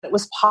it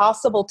was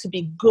possible to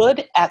be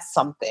good at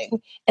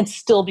something and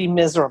still be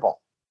miserable.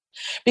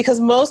 Because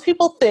most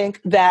people think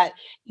that,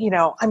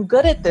 I'm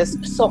good at this,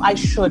 so I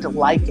should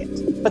like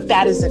it. But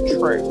that isn't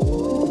true.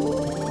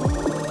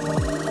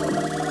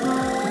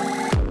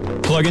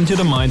 Plug into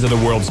the minds of the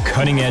world's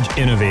cutting-edge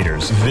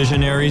innovators,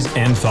 visionaries,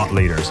 and thought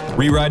leaders,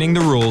 rewriting the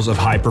rules of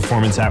high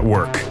performance at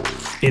work.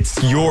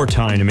 It's your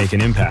time to make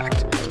an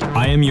impact.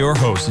 I am your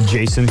host,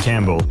 Jason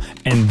Campbell,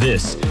 and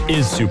this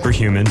is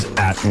Superhumans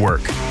at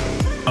Work,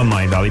 a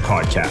Mindvalley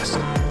podcast.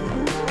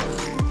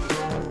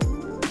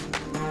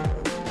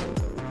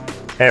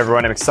 Hey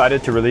everyone, I'm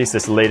excited to release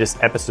this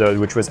latest episode,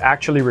 which was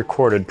actually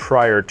recorded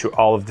prior to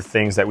all of the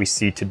things that we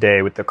see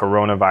today with the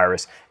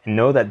coronavirus. And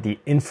know that the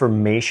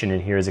information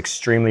in here is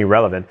extremely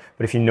relevant,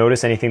 but if you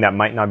notice anything that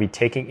might not be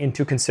taking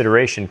into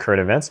consideration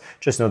current events,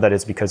 just know that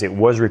it's because it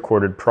was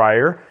recorded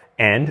prior,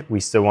 and we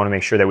still want to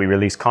make sure that we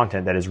release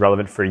content that is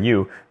relevant for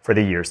you for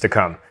the years to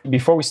come.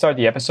 Before we start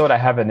the episode, I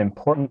have an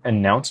important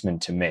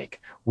announcement to make.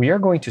 We are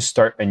going to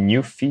start a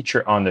new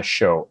feature on the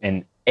show,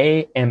 an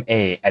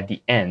AMA at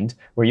the end,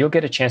 where you'll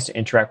get a chance to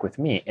interact with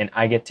me and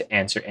I get to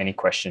answer any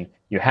question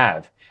you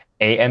have.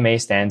 AMA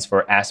stands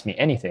for Ask Me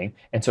Anything.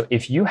 And so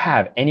if you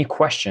have any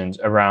questions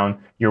around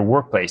your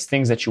workplace,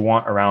 things that you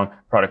want around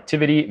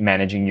productivity,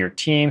 managing your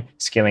team,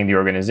 scaling the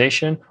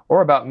organization,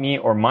 or about me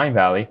or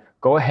Mindvalley,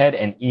 go ahead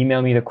and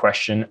email me the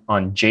question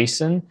on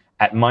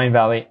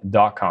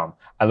jason@mindvalley.com.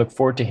 I look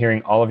forward to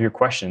hearing all of your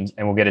questions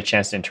and we'll get a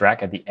chance to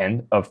interact at the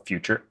end of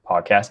future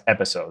podcast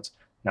episodes.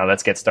 Now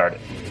let's get started.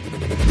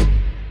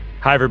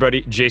 Hi,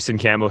 everybody. Jason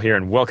Campbell here,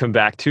 and welcome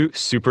back to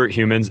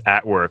Superhumans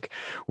at Work.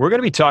 We're going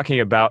to be talking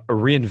about a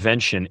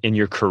reinvention in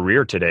your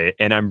career today,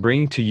 and I'm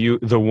bringing to you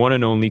the one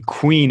and only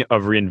queen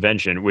of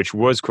reinvention, which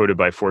was quoted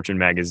by Fortune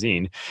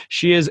magazine.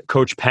 She is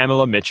Coach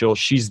Pamela Mitchell.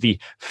 She's the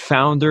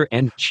founder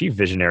and chief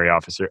visionary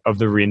officer of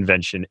the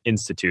Reinvention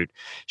Institute.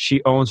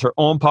 She owns her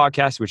own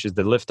podcast, which is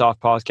the Liftoff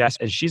Podcast,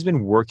 and she's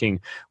been working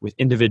with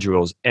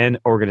individuals and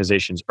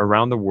organizations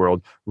around the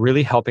world,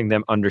 really helping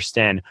them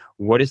understand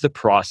what is the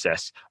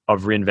process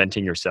of reinventing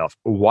yourself.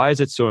 Why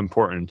is it so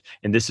important?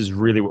 And this is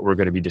really what we're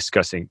going to be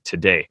discussing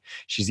today.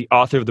 She's the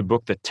author of the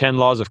book, The 10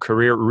 Laws of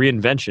Career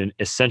Reinvention,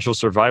 Essential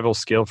Survival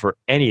Skill for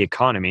Any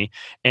Economy.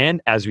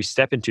 And as we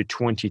step into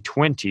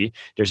 2020,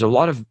 there's a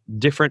lot of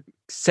different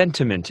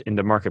sentiment in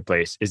the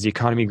marketplace. Is the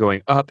economy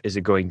going up? Is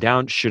it going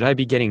down? Should I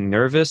be getting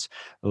nervous?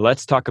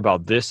 Let's talk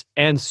about this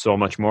and so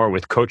much more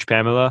with Coach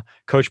Pamela.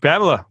 Coach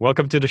Pamela,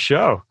 welcome to the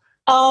show.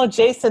 Oh,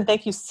 Jason,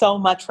 thank you so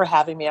much for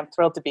having me. I'm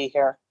thrilled to be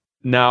here.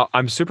 Now,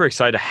 I'm super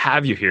excited to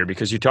have you here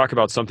because you talk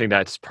about something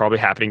that's probably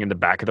happening in the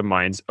back of the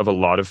minds of a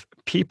lot of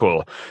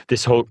people,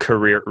 this whole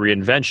career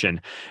reinvention.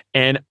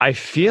 And I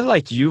feel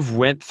like you've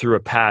went through a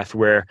path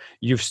where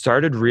you've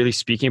started really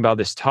speaking about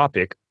this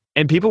topic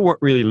and people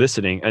weren't really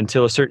listening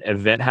until a certain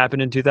event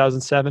happened in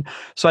 2007.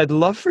 So I'd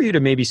love for you to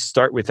maybe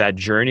start with that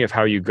journey of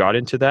how you got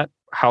into that,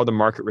 how the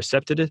market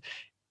recepted it,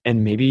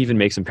 and maybe even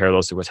make some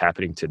parallels to what's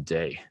happening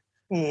today.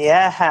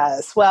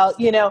 Yes. Well,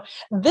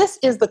 this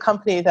is the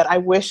company that I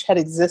wish had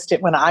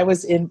existed when I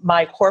was in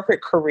my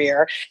corporate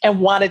career and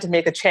wanted to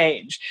make a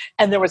change.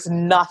 And there was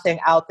nothing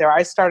out there.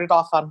 I started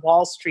off on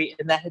Wall Street,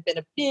 and that had been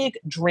a big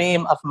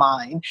dream of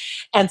mine.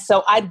 And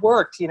so I'd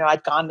worked,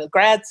 I'd gone to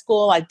grad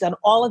school. I'd done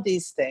all of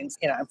these things.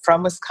 I'm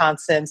from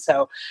Wisconsin,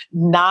 so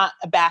not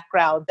a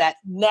background that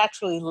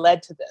naturally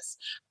led to this.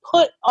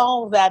 Put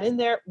all of that in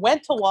there,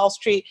 went to Wall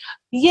Street.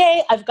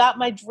 Yay, I've got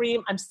my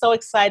dream. I'm so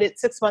excited.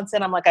 6 months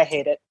in, I'm like, I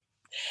hate it.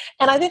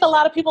 And I think a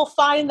lot of people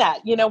find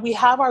that, we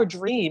have our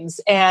dreams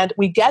and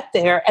we get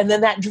there, and then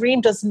that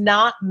dream does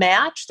not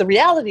match, the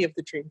reality of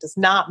the dream does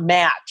not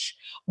match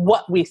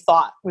what we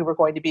thought we were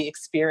going to be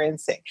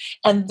experiencing.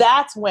 And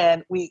that's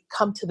when we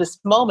come to this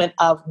moment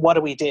of what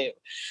do we do?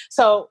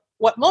 So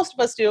what most of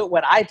us do,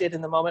 what I did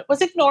in the moment,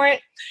 was ignore it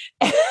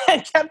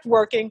and kept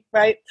working,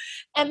 right?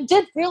 And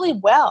did really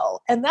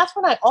well. And that's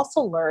when I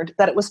also learned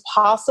that it was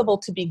possible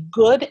to be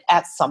good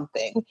at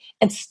something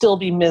and still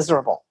be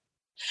miserable.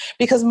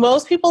 Because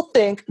most people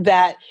think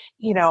that,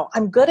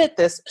 I'm good at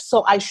this,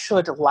 so I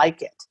should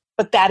like it.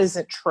 But that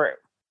isn't true.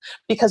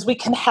 Because we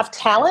can have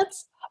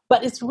talents,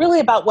 but it's really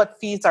about what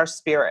feeds our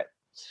spirit.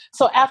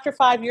 So after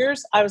 5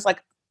 years, I was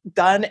like,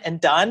 done.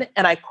 And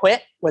I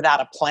quit without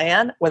a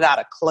plan, without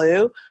a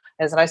clue.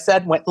 As I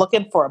said, went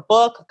looking for a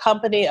book, a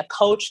company, a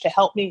coach to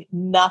help me,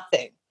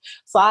 nothing.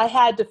 So I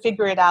had to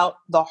figure it out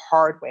the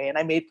hard way. And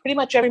I made pretty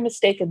much every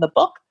mistake in the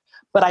book.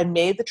 But I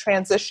made the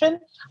transition.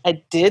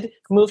 I did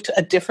move to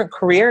a different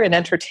career in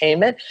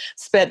entertainment,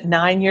 spent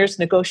 9 years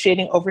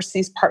negotiating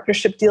overseas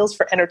partnership deals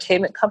for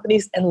entertainment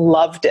companies and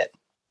loved it.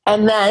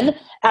 And then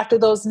after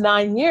those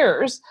 9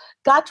 years,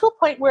 got to a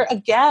point where,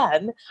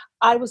 again,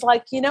 I was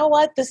like, you know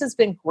what, this has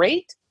been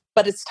great,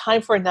 but it's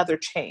time for another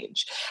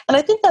change. And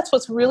I think that's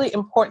what's really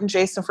important,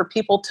 Jason, for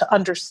people to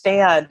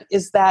understand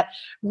is that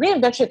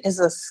reinvention is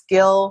a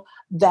skill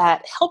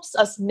that helps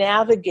us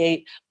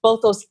navigate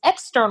both those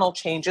external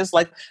changes,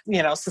 like,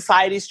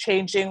 society's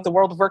changing, the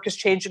world of work is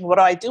changing, what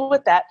do I do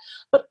with that?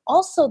 But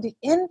also the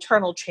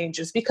internal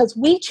changes, because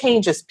we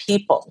change as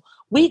people,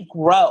 we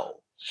grow.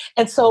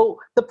 And so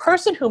the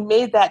person who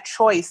made that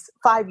choice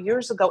 5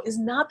 years ago is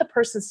not the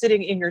person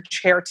sitting in your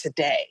chair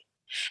today.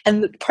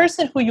 And the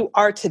person who you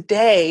are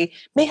today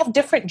may have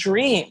different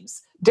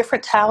dreams,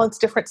 different talents,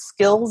 different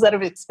skills that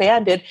have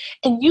expanded.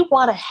 And you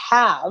want to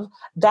have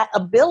that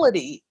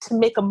ability to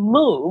make a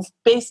move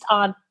based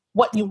on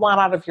what you want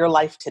out of your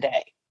life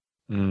today.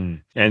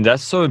 And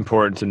that's so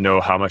important to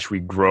know how much we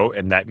grow.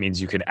 And that means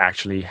you can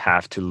actually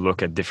have to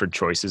look at different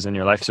choices in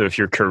your life. So if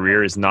your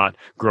career is not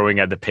growing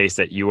at the pace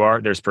that you are,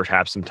 there's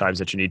perhaps some times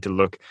that you need to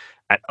look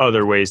at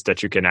other ways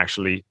that you can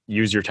actually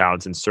use your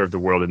talents and serve the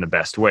world in the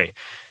best way.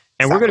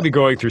 And we're going to be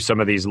going through some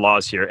of these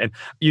laws here. And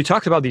you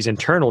talked about these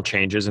internal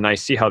changes, and I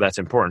see how that's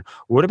important.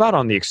 What about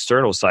on the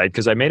external side?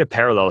 Because I made a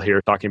parallel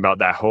here talking about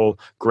that whole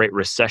Great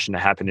Recession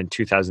that happened in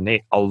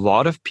 2008. A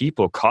lot of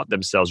people caught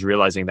themselves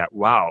realizing that,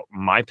 wow,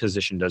 my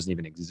position doesn't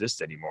even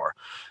exist anymore.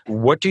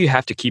 What do you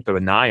have to keep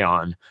an eye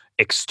on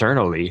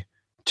externally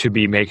to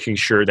be making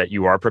sure that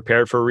you are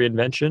prepared for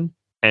reinvention?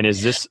 And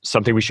is this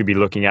something we should be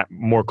looking at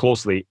more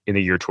closely in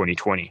the year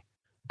 2020?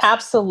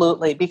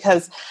 Absolutely,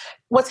 because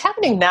what's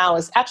happening now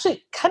is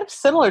actually kind of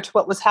similar to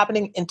what was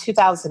happening in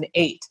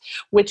 2008,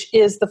 which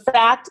is the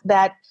fact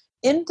that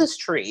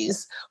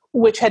industries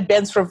which had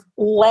been sort of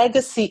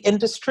legacy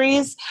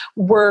industries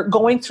were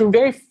going through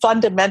very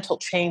fundamental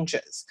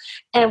changes.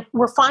 And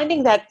we're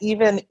finding that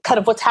even kind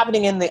of what's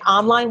happening in the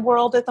online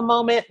world at the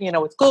moment,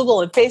 with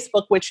Google and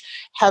Facebook, which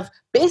have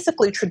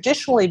basically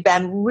traditionally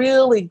been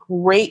really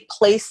great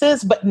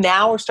places, but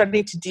now we're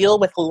starting to deal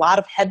with a lot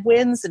of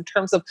headwinds in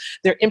terms of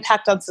their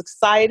impact on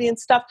society and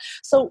stuff.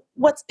 So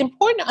what's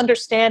important to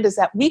understand is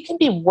that we can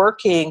be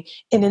working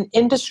in an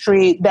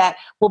industry that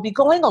will be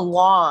going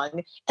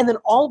along, and then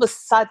all of a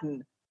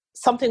sudden,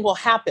 something will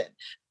happen.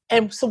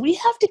 And so we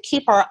have to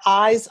keep our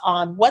eyes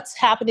on what's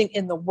happening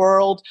in the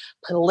world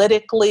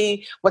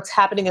politically, what's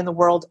happening in the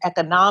world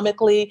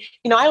economically.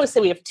 I always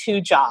say we have two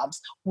jobs.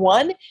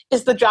 One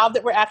is the job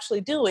that we're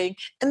actually doing,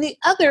 and the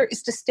other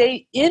is to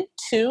stay in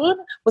tune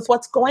with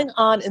what's going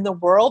on in the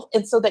world,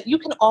 and so that you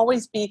can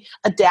always be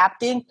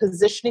adapting,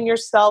 positioning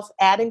yourself,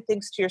 adding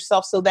things to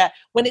yourself, so that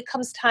when it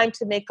comes time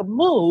to make a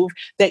move,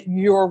 that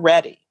you're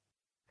ready.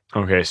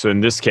 Okay, so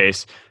in this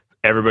case,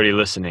 everybody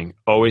listening,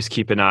 always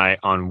keep an eye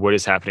on what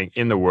is happening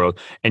in the world.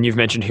 And you've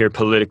mentioned here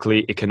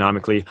politically,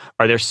 economically.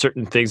 Are there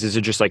certain things? Is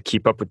it just like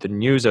keep up with the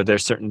news? Are there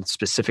certain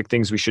specific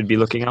things we should be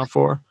looking out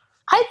for?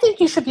 I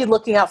think you should be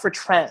looking out for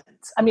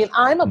trends.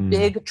 I'm a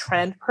big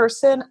trend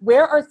person.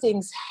 Where are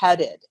things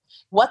headed?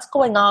 What's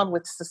going on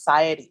with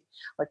society?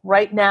 Like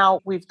right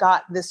now, we've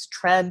got this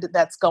trend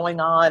that's going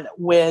on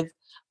with,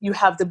 you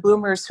have the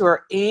boomers who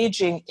are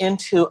aging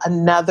into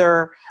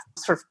another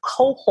sort of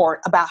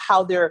cohort about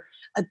how they're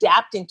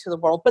adapting to the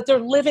world, but they're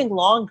living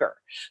longer.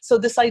 So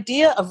this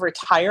idea of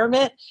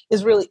retirement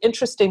is really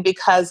interesting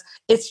because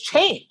it's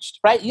changed,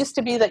 right? It used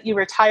to be that you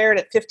retired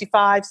at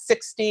 55,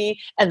 60,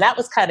 and that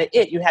was kind of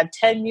it. You had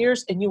 10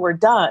 years and you were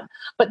done.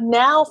 But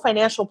now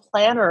financial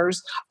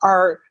planners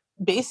are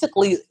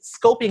basically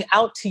scoping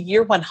out to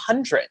year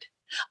 100.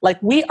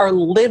 Like we are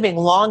living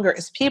longer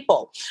as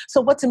people.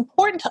 So what's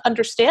important to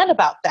understand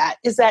about that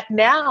is that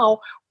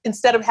now,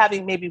 instead of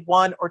having maybe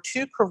one or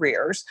two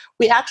careers,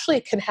 we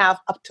actually can have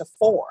up to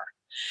 4.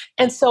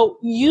 And so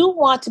you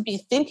want to be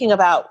thinking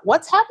about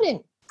what's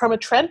happening from a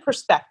trend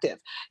perspective.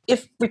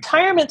 If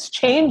retirement's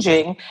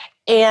changing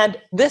and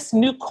this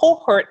new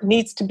cohort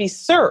needs to be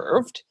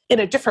served in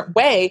a different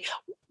way,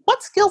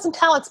 what skills and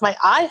talents might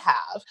I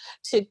have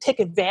to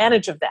take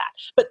advantage of that?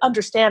 But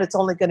understand it's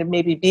only going to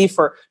maybe be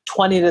for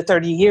 20 to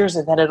 30 years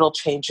and then it'll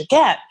change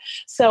again.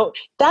 So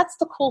that's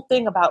the cool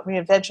thing about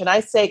reinvention. I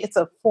say it's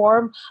a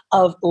form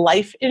of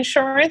life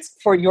insurance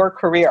for your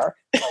career.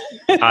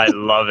 I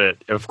love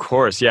it. Of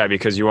course. Yeah,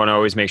 because you want to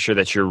always make sure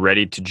that you're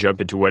ready to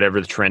jump into whatever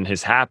the trend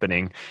is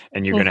happening,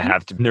 and you're going to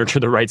have to nurture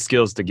the right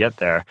skills to get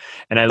there.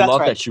 And I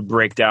love that you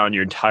break down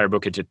your entire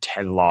book into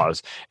 10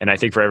 laws. And I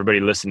think for everybody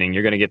listening,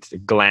 you're going to get to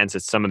glance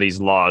at some of these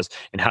laws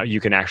and how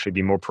you can actually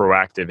be more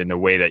proactive in the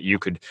way that you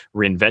could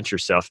reinvent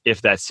yourself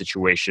if that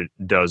situation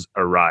does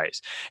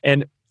arise.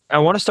 And I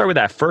want to start with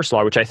that first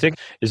law, which I think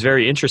is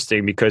very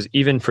interesting because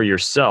even for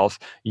yourself,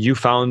 you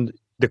found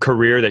the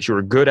career that you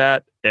were good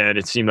at, and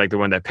it seemed like the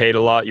one that paid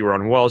a lot. You were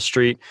on Wall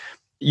Street,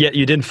 yet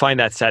you didn't find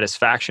that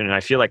satisfaction. And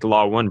I feel like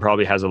Law 1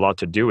 probably has a lot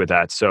to do with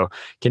that. So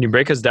can you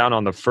break us down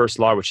on the first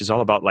law, which is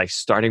all about like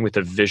starting with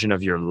the vision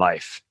of your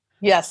life?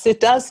 Yes, it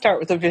does start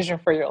with a vision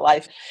for your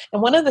life.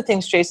 And one of the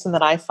things, Jason,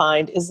 that I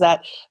find is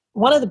that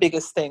one of the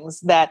biggest things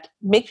that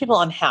make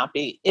people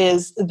unhappy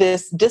is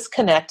this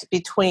disconnect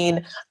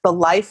between the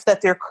life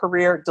that their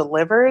career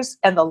delivers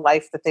and the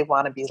life that they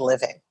want to be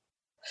living.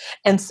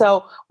 And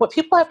so what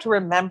people have to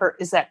remember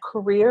is that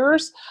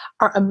careers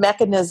are a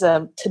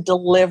mechanism to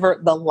deliver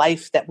the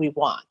life that we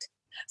want.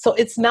 So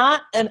it's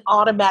not an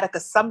automatic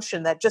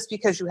assumption that just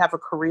because you have a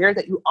career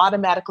that you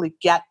automatically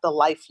get the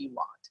life you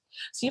want.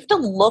 So you have to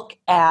look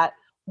at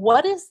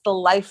what is the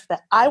life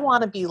that I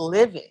want to be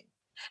living,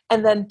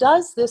 and then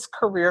does this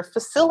career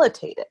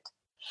facilitate it?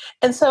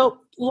 And so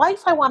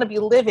life I want to be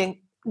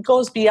living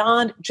goes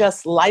beyond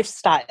just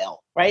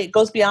lifestyle, right? It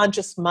goes beyond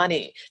just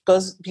money, it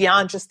goes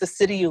beyond just the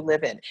city you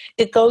live in.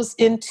 It goes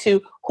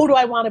into, who do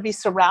I want to be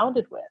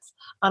surrounded with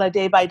on a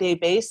day-by-day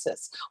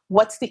basis?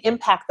 What's the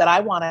impact that I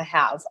want to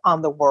have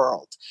on the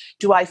world?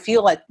 Do I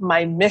feel like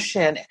my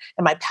mission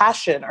and my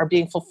passion are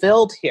being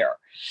fulfilled here?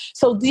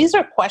 So these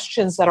are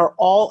questions that are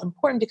all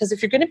important, because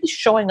if you're going to be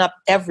showing up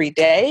every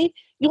day,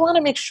 you want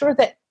to make sure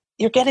that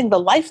you're getting the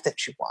life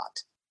that you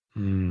want.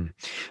 And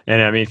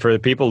I mean, for the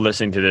people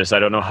listening to this, I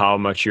don't know how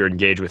much you're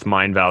engaged with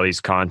Mindvalley's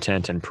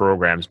content and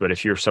programs, but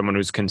if you're someone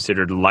who's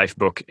considered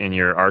Lifebook in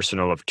your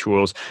arsenal of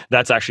tools,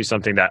 that's actually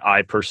something that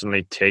I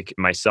personally take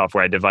myself,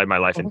 where I divide my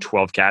life in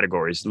 12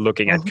 categories,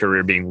 looking at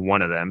career being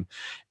one of them.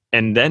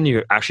 And then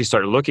you actually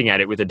start looking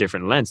at it with a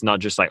different lens, not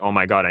just like, oh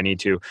my God, I need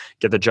to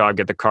get the job,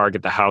 get the car,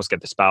 get the house,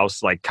 get the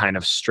spouse, like kind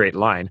of straight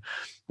line.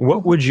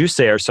 What would you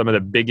say are some of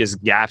the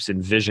biggest gaps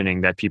in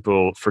visioning that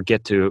people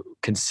forget to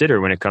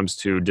consider when it comes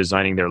to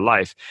designing their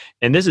life?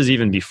 And this is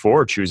even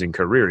before choosing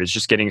career. It's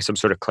just getting some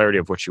sort of clarity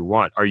of what you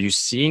want. Are you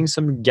seeing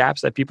some gaps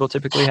that people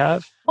typically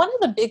have? One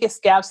of the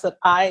biggest gaps that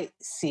I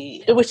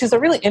see, which is a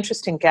really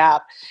interesting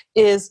gap,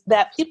 is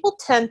that people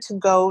tend to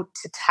go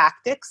to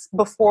tactics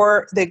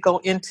before they go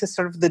into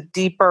sort of the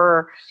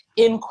deeper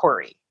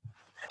inquiry.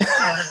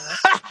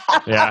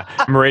 Yeah,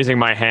 I'm raising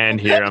my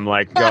hand here. I'm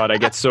like, God, I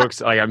get so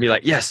excited. Like, I'd be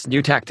like, yes,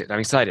 new tactic. I'm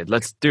excited.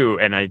 Let's do.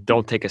 And I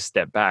don't take a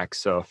step back.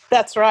 So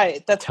that's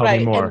right. Tell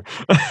me more.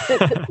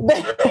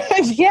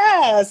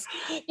 Yes.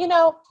 You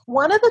know,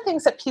 one of the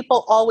things that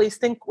people always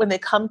think when they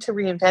come to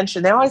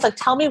reinvention, they're always like,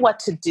 tell me what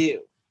to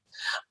do.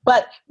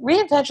 But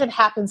reinvention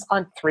happens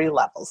on 3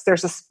 levels.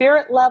 There's a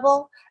spirit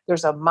level,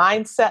 there's a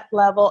mindset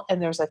level,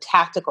 and there's a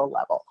tactical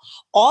level.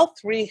 All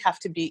 3 have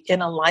to be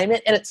in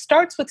alignment, and it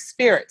starts with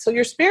spirit. So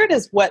your spirit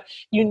is what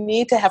you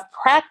need to have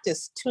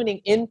practice tuning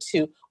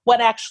into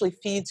what actually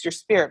feeds your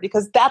spirit,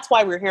 because that's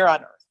why we're here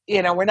on earth.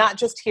 You know, we're not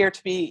just here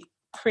to be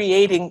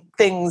creating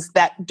things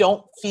that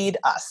don't feed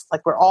us.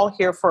 Like, we're all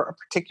here for a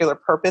particular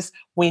purpose.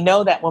 We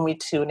know that when we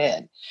tune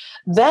in.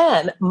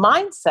 Then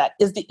mindset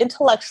is the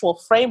intellectual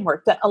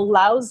framework that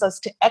allows us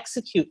to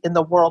execute in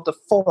the world of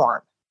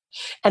form.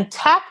 And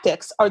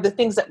tactics are the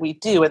things that we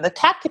do. And the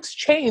tactics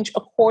change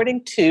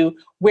according to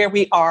where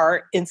we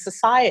are in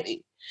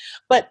society.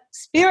 But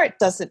spirit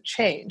doesn't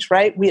change,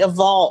 right? We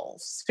evolve.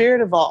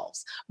 Spirit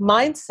evolves.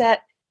 Mindset,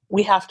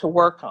 we have to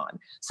work on.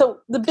 So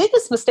the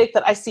biggest mistake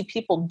that I see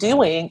people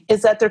doing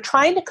is that they're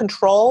trying to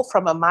control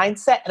from a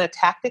mindset and a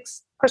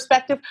tactics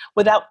perspective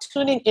without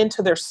tuning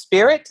into their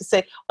spirit to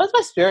say, what does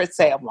my spirit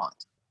say I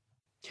want?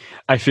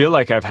 I feel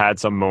like I've had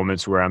some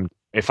moments where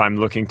if I'm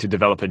looking to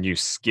develop a new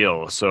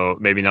skill, so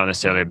maybe not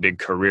necessarily a big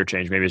career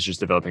change, maybe it's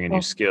just developing a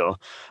new skill,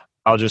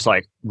 I'll just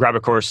like grab a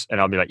course and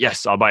I'll be like,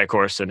 yes, I'll buy a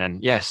course, and then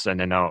yes, and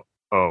then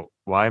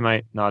why am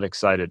I not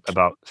excited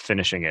about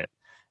finishing it?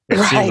 It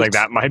seems like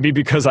that might be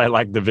because I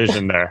like the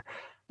vision there.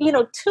 You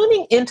know,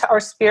 tuning into our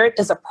spirit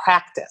is a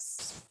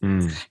practice.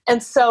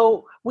 And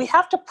so we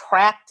have to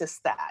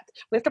practice that.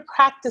 We have to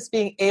practice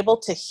being able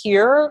to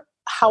hear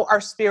how our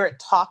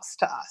spirit talks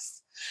to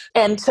us,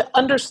 and to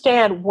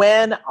understand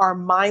when our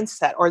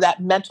mindset or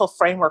that mental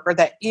framework or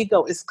that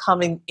ego is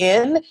coming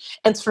in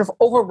and sort of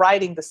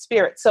overriding the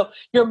spirit. So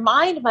your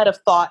mind might have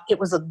thought it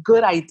was a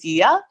good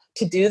idea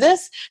to do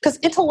this because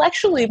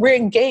intellectually we're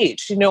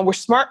engaged. You know, we're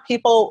smart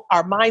people.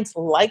 Our minds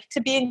like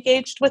to be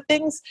engaged with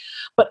things.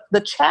 But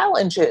the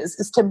challenge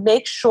is to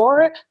make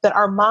sure that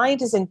our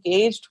mind is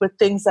engaged with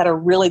things that are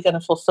really going to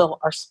fulfill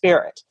our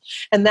spirit.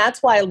 And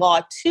that's why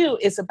Law 2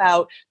 is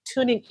about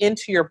tuning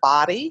into your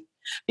body.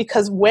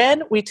 Because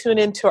when we tune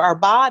into our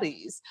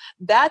bodies,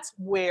 that's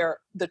where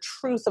the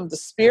truth of the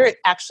spirit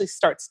actually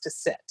starts to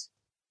sit.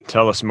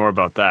 Tell us more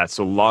about that.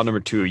 So law number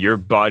 2, your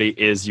body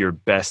is your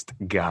best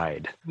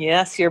guide.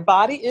 Yes, your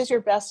body is your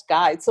best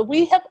guide. So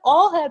we have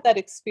all had that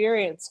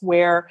experience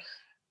where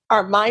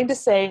our mind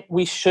is saying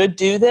we should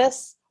do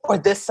this, or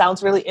this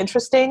sounds really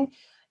interesting.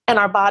 And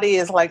our body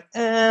is like,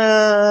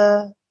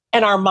 and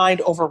our mind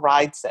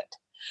overrides it.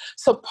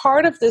 So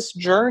part of this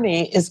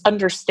journey is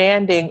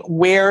understanding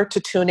where to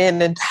tune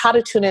in and how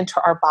to tune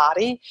into our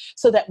body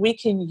so that we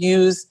can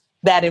use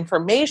that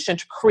information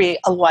to create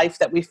a life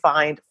that we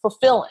find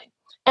fulfilling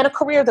and a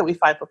career that we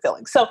find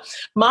fulfilling. So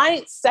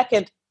my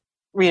second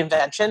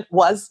reinvention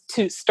was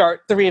to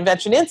start the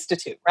Reinvention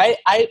Institute, right?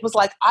 I was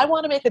like, I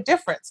want to make a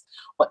difference.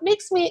 What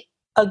makes me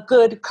a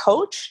good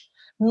coach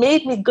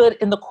made me good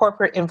in the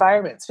corporate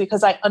environments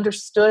because I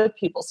understood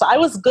people. So I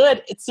was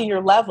good at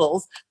senior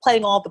levels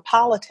playing all the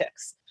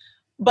politics,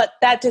 but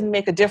that didn't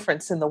make a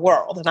difference in the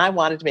world. And I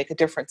wanted to make a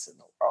difference in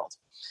the world.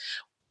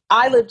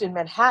 I lived in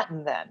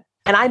Manhattan then,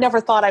 and I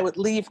never thought I would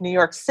leave New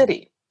York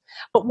City.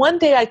 But one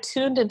day I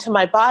tuned into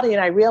my body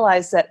and I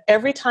realized that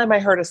every time I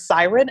heard a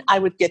siren, I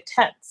would get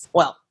tense.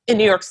 Well, in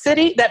New York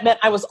City, that meant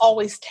I was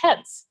always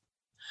tense.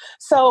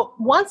 So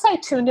once I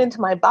tuned into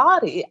my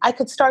body, I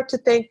could start to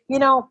think, you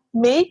know,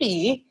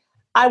 maybe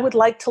I would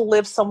like to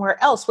live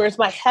somewhere else, whereas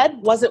my head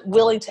wasn't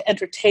willing to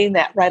entertain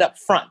that right up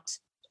front.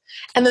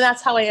 And then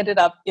that's how I ended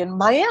up in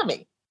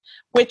Miami,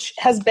 which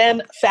has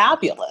been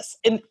fabulous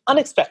in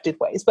unexpected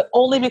ways, but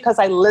only because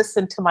I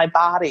listened to my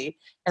body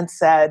and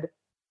said,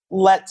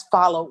 let's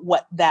follow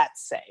what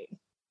that's saying.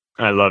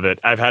 I love it.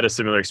 I've had a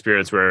similar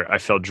experience where I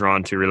felt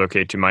drawn to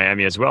relocate to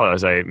Miami as well,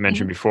 as I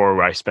mentioned before,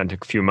 where I spent a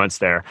few months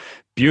there.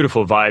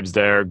 Beautiful vibes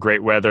there,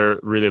 great weather,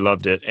 really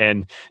loved it.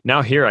 And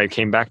now here I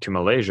came back to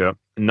Malaysia,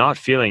 not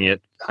feeling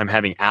it. I'm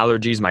having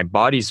allergies. My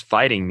body's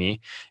fighting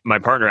me. My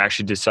partner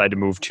actually decided to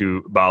move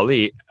to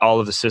Bali. All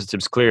of the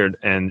systems cleared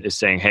and is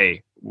saying,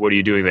 hey, what are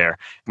you doing there?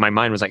 My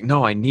mind was like,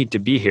 no, I need to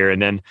be here.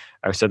 And then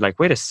I said, like,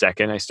 wait a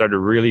second. I started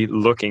really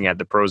looking at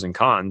the pros and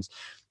cons.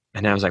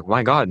 And I was like,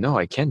 my God, no,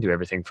 I can do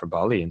everything from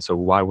Bali. And so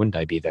why wouldn't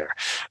I be there?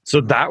 So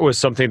that was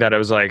something that I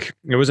was like,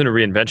 it wasn't a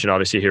reinvention.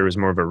 Obviously here was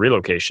more of a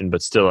relocation,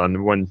 but still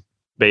on one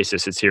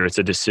basis, it's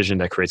a decision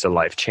that creates a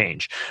life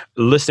change.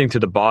 Listening to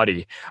the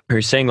body,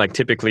 you're saying like,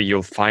 typically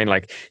you'll find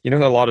like, a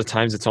lot of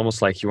times it's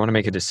almost like you want to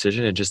make a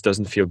decision. It just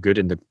doesn't feel good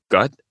in the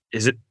gut.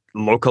 Is it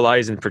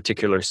localized in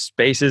particular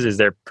spaces?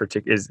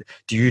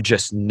 Do you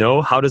just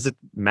know? How does it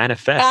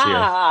manifest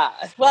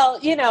here? Well,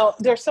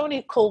 there's so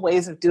many cool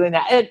ways of doing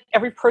that. And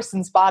every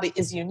person's body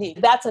is unique.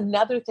 That's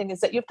another thing,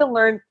 is that you have to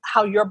learn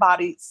how your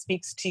body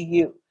speaks to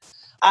you.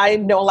 I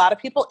know a lot of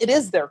people, it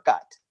is their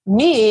gut.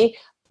 Me,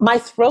 my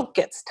throat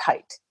gets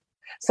tight.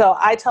 So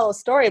I tell a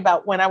story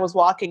about when I was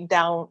walking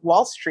down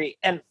Wall Street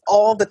and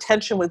all the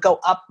tension would go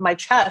up my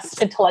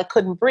chest until I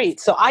couldn't breathe.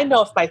 So I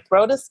know if my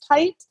throat is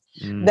tight,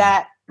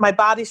 that my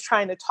body's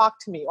trying to talk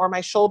to me, or my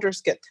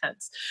shoulders get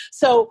tense.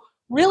 So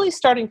really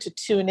starting to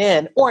tune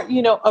in, or,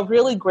 a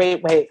really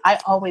great way. I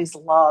always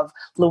love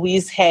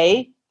Louise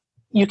Hay,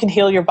 You Can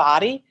Heal Your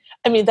Body.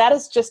 I mean, that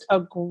is just a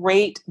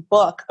great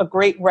book, a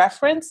great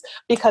reference,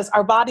 because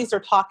our bodies are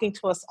talking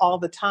to us all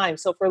the time.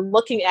 So if we're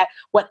looking at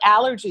what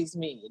allergies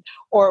mean,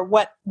 or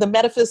what the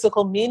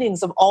metaphysical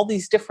meanings of all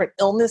these different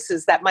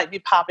illnesses that might be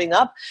popping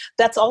up,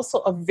 that's also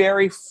a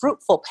very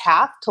fruitful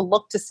path to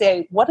look to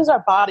say, what is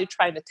our body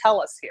trying to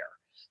tell us here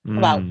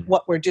about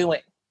what we're doing?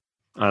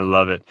 I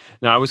love it.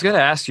 Now, I was going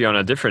to ask you on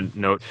a different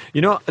note.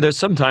 There's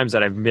some times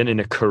that I've been in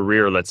a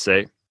career, let's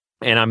say,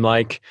 and I'm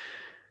like,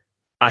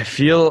 I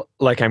feel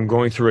like I'm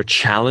going through a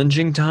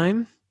challenging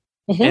time,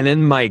 and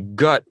then my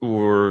gut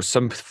or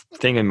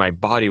something in my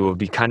body will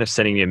be kind of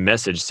sending me a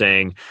message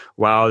saying,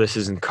 wow, this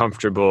isn't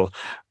comfortable.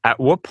 At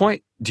what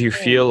point do you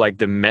feel like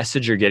the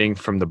message you're getting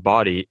from the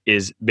body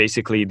is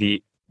basically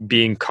the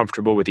being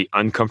comfortable with the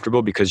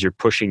uncomfortable because you're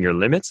pushing your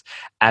limits,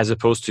 as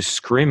opposed to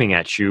screaming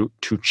at you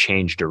to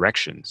change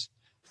directions?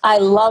 I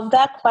love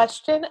that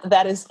question.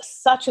 That is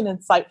such an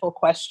insightful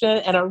question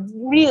and a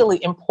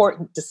really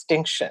important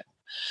distinction.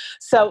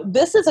 So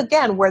this is,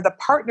 again, where the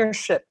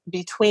partnership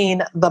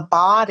between the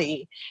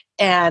body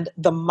and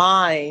the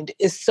mind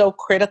is so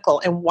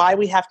critical, and why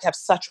we have to have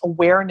such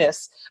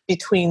awareness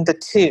between the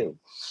two.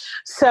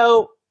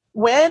 So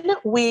when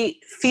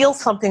we feel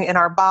something in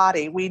our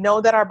body, we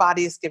know that our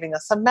body is giving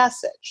us a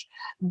message.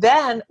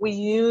 Then we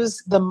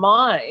use the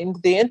mind,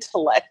 the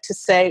intellect, to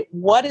say,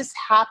 what is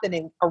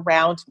happening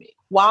around me?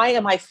 Why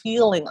am I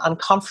feeling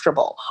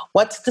uncomfortable?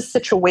 What's the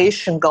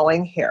situation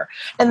going here?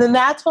 And then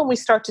that's when we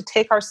start to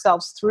take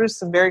ourselves through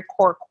some very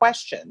core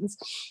questions.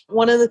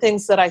 One of the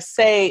things that I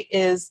say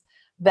is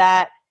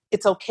that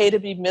it's okay to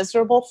be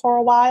miserable for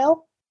a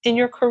while in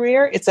your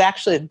career. It's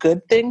actually a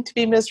good thing to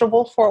be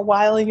miserable for a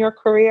while in your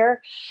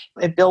career.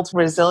 It builds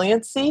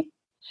resiliency.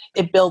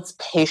 It builds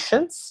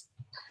patience.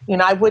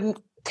 I wouldn't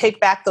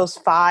take back those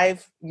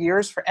 5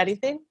 years for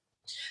anything.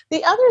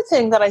 The other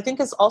thing that I think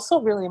is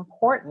also really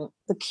important,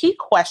 the key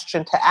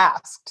question to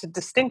ask to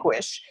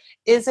distinguish,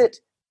 is it,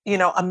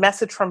 a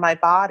message from my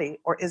body,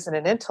 or is it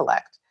an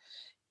intellect,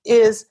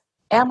 is,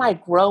 am I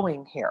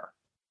growing here?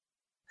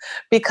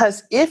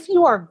 Because if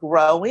you are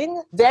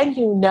growing, then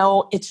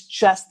it's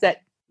just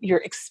that you're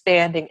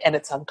expanding and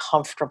it's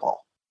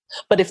uncomfortable.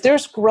 But if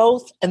there's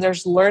growth and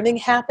there's learning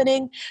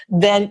happening,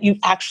 then you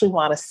actually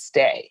want to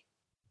stay.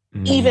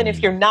 Even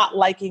if you're not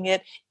liking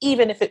it,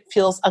 even if it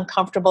feels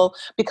uncomfortable,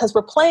 because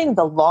we're playing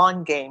the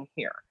long game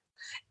here.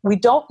 We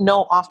don't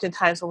know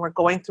oftentimes when we're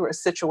going through a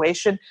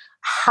situation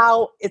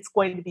how it's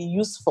going to be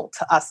useful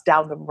to us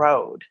down the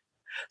road.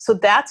 So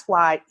that's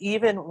why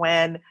even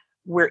when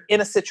we're in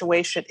a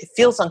situation, it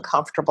feels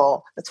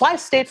uncomfortable. That's why I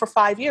stayed for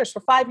 5 years. For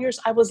 5 years,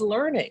 I was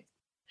learning.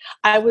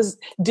 I was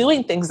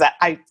doing things that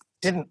I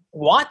didn't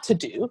want to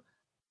do,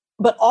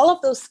 but all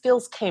of those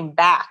skills came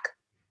back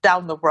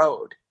down the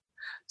road.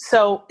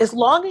 So as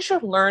long as you're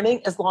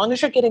learning, as long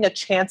as you're getting a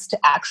chance to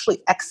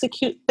actually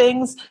execute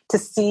things, to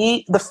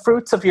see the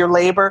fruits of your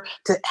labor,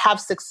 to have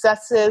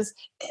successes,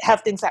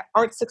 have things that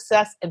aren't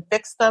success and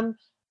fix them,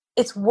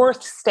 it's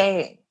worth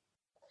staying.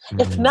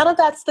 If none of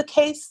that's the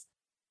case,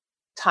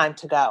 time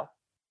to go.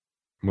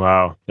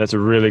 Wow, that's a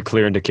really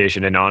clear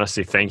indication. And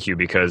honestly, thank you,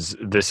 because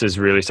this is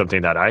really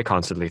something that I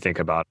constantly think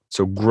about.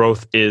 So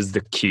growth is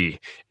the key.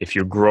 If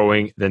you're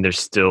growing, then there's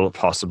still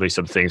possibly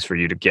some things for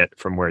you to get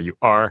from where you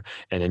are,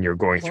 and then you're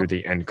going through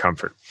the end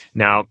comfort.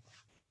 Now,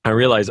 I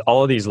realize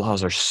all of these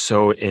laws are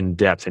so in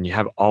depth and you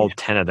have all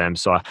 10 of them.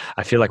 So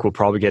I feel like we'll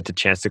probably get the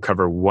chance to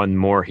cover one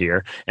more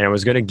here. And I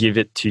was going to give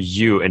it to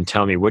you and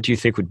tell me, what do you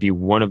think would be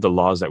one of the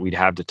laws that we'd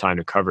have the time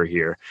to cover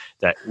here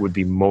that would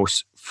be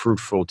most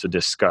fruitful to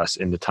discuss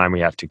in the time we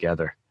have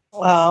together?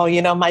 Well,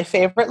 my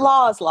favorite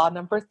law is law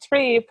number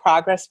 3,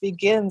 progress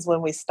begins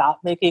when we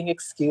stop making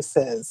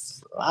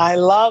excuses. I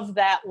love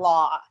that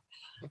law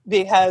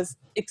because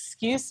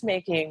excuse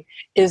making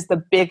is the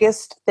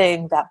biggest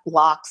thing that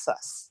blocks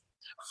us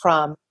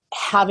from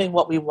having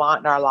what we want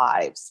in our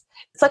lives.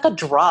 It's like a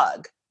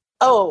drug.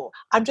 Oh,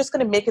 I'm just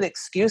going to make an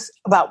excuse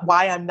about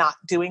why I'm not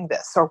doing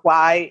this or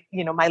why,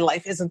 my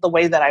life isn't the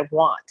way that I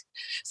want.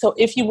 So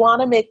if you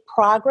want to make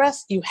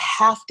progress, you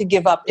have to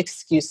give up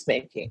excuse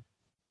making.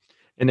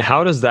 And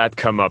how does that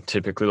come up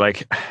typically?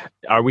 Like,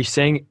 are we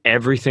saying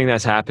everything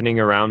that's happening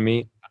around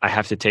me, I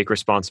have to take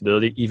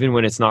responsibility even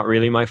when it's not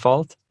really my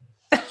fault?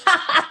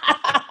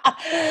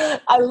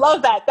 I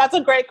love that. That's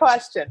a great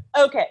question.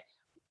 Okay.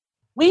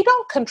 We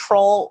don't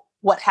control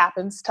what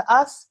happens to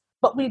us,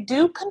 but we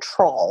do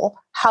control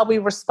how we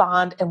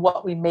respond and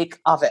what we make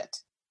of it.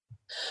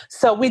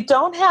 So we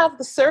don't have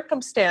the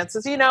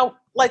circumstances,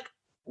 like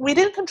we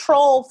didn't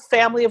control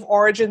family of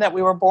origin that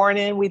we were born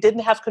in. We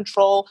didn't have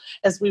control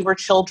as we were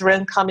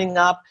children coming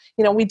up.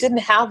 We didn't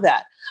have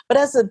that. But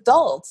as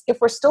adults,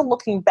 if we're still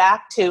looking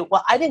back to,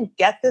 well, I didn't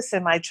get this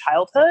in my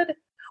childhood.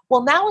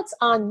 Well, now it's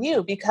on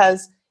you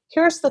because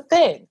here's the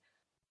thing.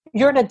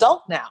 You're an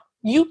adult now.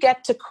 You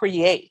get to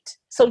create.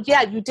 So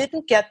yeah, you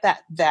didn't get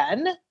that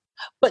then,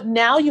 but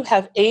now you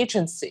have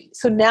agency.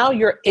 So now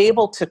you're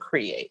able to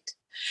create.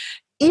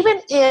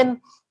 Even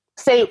in,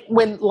 say,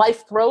 when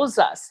life throws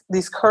us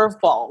these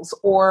curveballs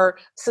or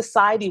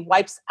society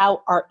wipes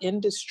out our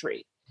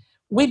industry,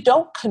 we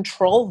don't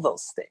control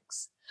those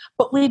things,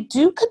 but we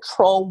do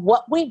control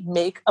what we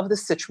make of the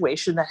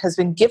situation that has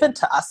been given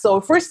to us. So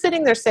if we're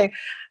sitting there saying,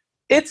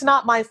 it's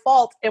not my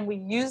fault, and we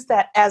use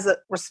that as a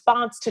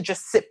response to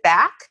just sit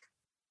back,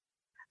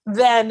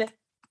 then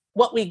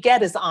what we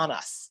get is on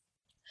us.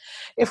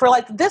 If we're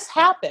like, this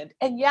happened,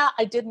 and yeah,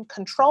 I didn't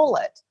control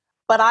it,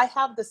 but I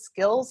have the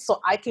skills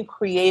so I can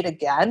create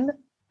again.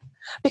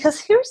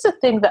 Because here's the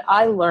thing that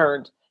I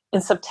learned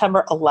in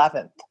September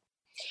 11th.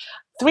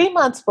 3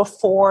 months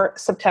before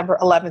September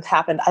 11th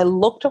happened, I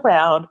looked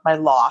around my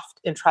loft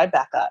in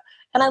Tribeca,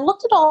 and I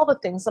looked at all the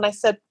things, and I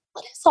said,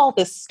 what is all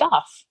this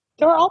stuff?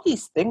 There are all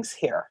these things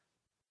here.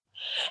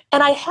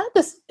 And I had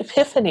this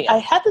epiphany. I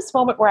had this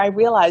moment where I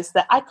realized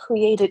that I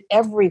created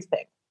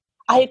everything.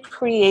 I had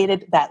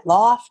created that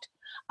loft.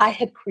 I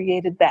had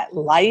created that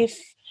life.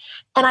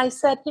 And I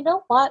said, you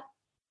know what?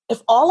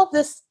 If all of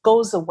this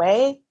goes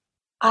away,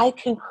 I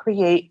can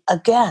create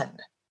again.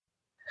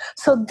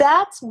 So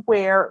that's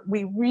where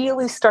we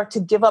really start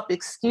to give up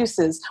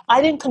excuses.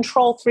 I didn't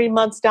control 3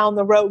 months down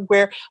the road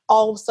where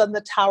all of a sudden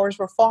the towers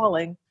were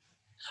falling.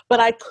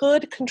 But I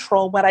could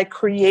control what I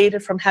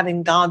created from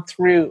having gone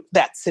through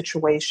that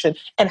situation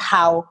and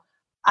how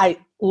I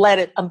let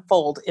it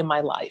unfold in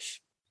my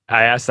life.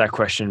 I asked that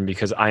question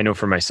because I know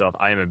for myself,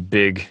 I am a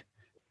big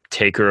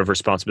taker of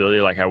responsibility.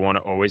 Like I want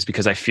to always,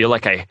 because I feel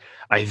like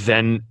I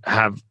then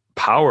have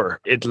power.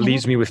 It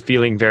leaves me with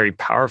feeling very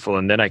powerful.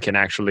 And then I can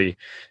actually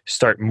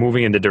start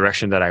moving in the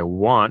direction that I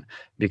want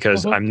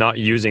because I'm not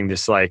using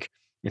this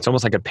it's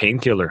almost like a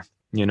painkiller.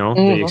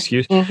 The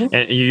excuse,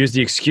 and you use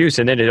the excuse,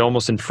 and then it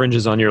almost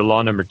infringes on your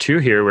law number 2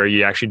 here, where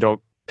you actually don't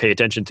pay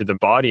attention to the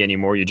body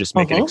anymore. You just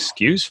make an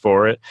excuse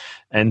for it.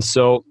 And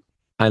so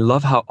I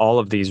love how all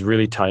of these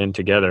really tie in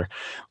together.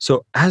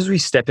 So as we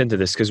step into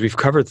this, because we've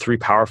covered 3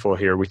 powerful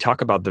here, we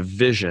talk about the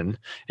vision,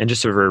 and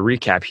just sort of a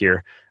recap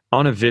here.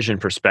 On a vision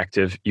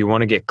perspective, you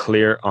want to get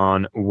clear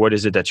on what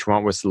is it that you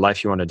want, what's the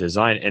life you want to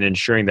design, and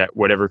ensuring that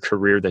whatever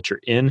career that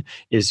you're in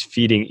is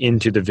feeding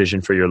into the vision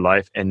for your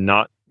life and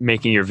not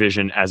making your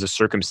vision as a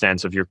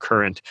circumstance of your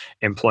current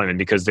employment,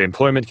 because the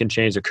employment can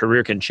change, the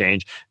career can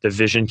change, the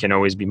vision can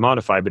always be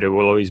modified, but it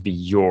will always be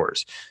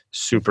yours.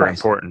 Super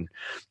important.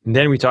 And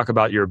then we talk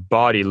about your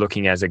body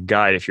looking as a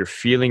guide. If you're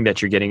feeling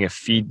that you're getting a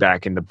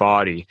feedback in the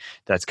body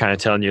that's kind of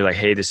telling you like,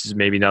 hey, this is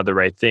maybe not the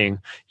right thing,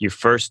 you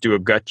first do a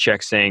gut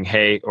check saying,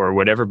 hey, or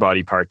whatever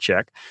body part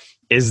check.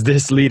 Is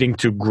this leading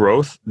to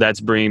growth that's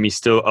bringing me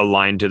still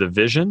aligned to the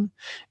vision?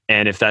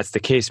 And if that's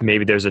the case,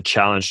 maybe there's a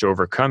challenge to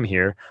overcome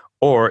here.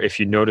 Or if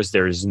you notice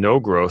there is no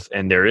growth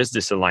and there is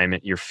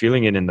disalignment, you're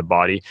feeling it in the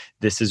body,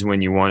 this is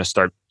when you want to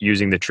start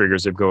using the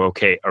triggers of go,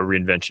 okay, a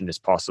reinvention is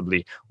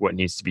possibly what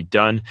needs to be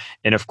done.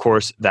 And of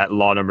course, that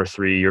law number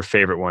 3, your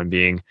favorite one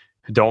being,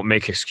 don't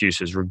make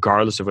excuses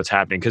regardless of what's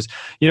happening. Because,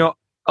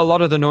 a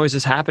lot of the noise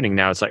is happening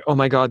now. It's like, oh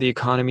my God, the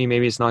economy,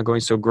 maybe it's not going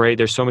so great.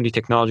 There's so many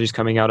technologies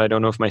coming out. I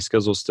don't know if my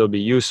skills will still be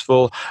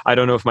useful. I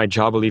don't know if my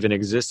job will even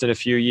exist in a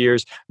few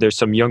years. There's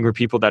some younger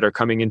people that are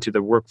coming into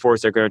the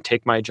workforce. They're going to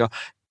take my job.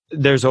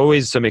 There's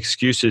always some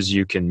excuses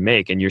you can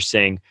make. And you're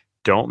saying,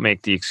 don't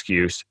make the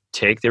excuse,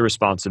 take the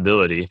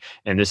responsibility.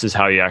 And this is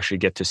how you actually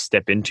get to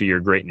step into your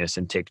greatness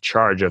and take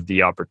charge of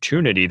the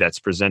opportunity that's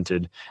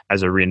presented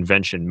as a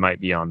reinvention might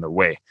be on the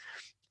way.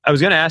 I was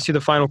going to ask you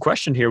the final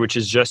question here, which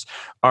is just,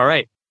 all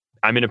right,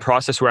 I'm in a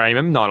process where I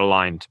am not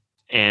aligned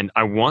and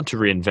I want to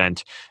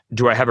reinvent.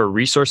 Do I have a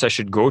resource I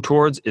should go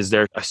towards? Is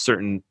there a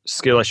certain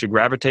skill I should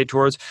gravitate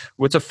towards?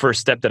 What's the first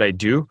step that I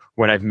do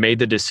when I've made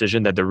the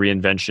decision that the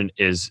reinvention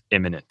is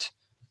imminent?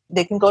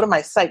 They can go to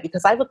my site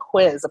because I have a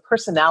quiz, a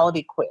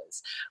personality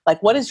quiz.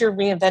 Like, what is your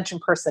reinvention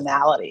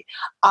personality?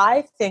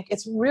 I think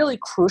it's really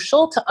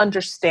crucial to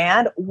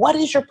understand what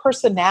is your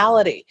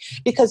personality,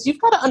 because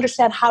you've got to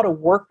understand how to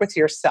work with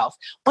yourself.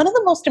 One of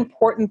the most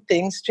important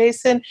things,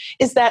 Jason,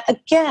 is that,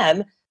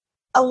 again,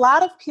 a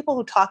lot of people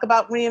who talk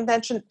about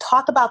reinvention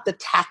talk about the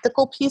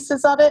tactical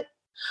pieces of it.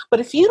 But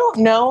if you don't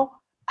know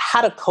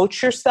how to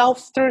coach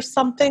yourself through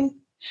something,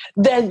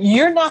 then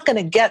you're not going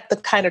to get the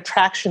kind of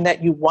traction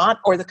that you want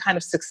or the kind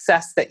of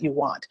success that you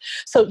want.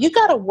 So you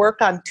got to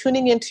work on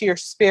tuning into your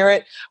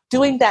spirit,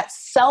 doing that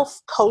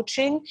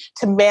self-coaching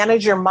to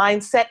manage your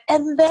mindset,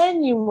 and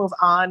then you move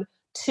on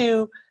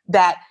to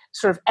that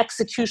sort of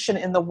execution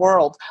in the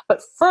world.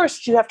 But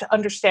first, you have to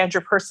understand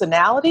your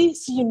personality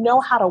so you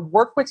know how to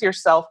work with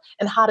yourself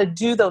and how to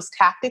do those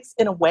tactics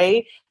in a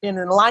way, in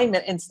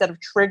alignment, instead of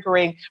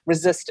triggering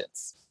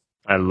resistance.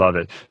 I love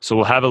it. So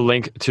we'll have a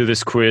link to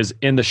this quiz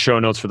in the show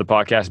notes for the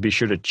podcast. Be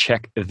sure to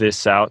check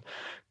this out.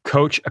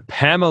 Coach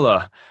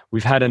Pamela,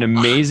 we've had an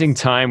amazing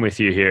time with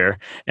you here,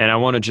 and I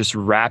want to just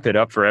wrap it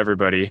up for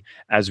everybody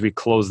as we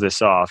close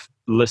this off.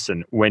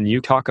 Listen, when you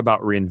talk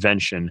about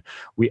reinvention,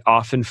 we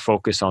often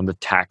focus on the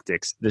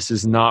tactics. This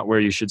is not where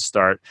you should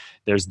start.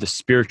 There's the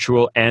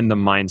spiritual and the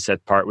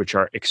mindset part, which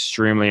are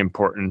extremely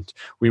important.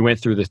 We went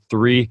through the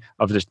 3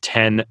 of the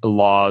 10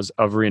 laws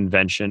of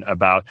reinvention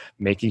about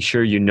making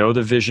sure you know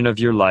the vision of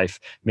your life,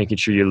 making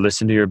sure you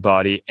listen to your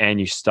body, and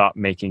you stop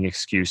making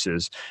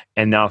excuses.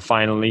 And now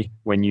finally,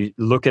 when you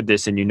look at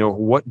this and you know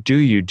what do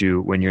you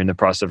do when you're in the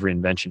process of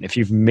reinvention, if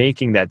you're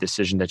making that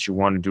decision that you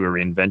want to do a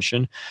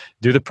reinvention,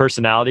 do the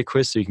personality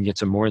quiz so you can get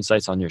some more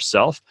insights on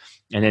yourself.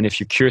 And then if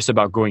you're curious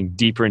about going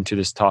deeper into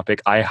this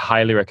topic, I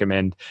highly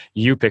recommend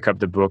you pick up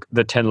the book,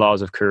 The 10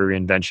 Laws of Career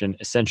Reinvention,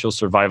 Essential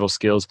Survival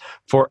Skills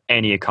for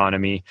Any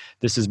Economy.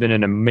 This has been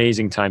an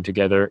amazing time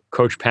together.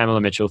 Coach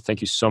Pamela Mitchell, thank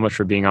you so much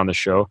for being on the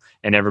show.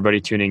 And everybody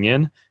tuning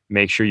in,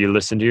 make sure you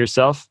listen to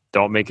yourself.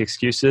 Don't make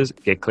excuses.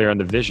 Get clear on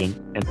the vision.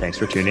 And thanks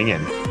for tuning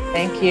in.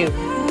 Thank you.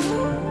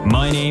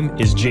 My name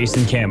is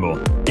Jason Campbell,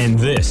 and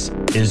this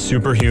is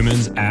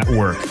Superhumans at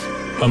Work,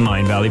 a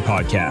Mindvalley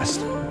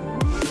podcast.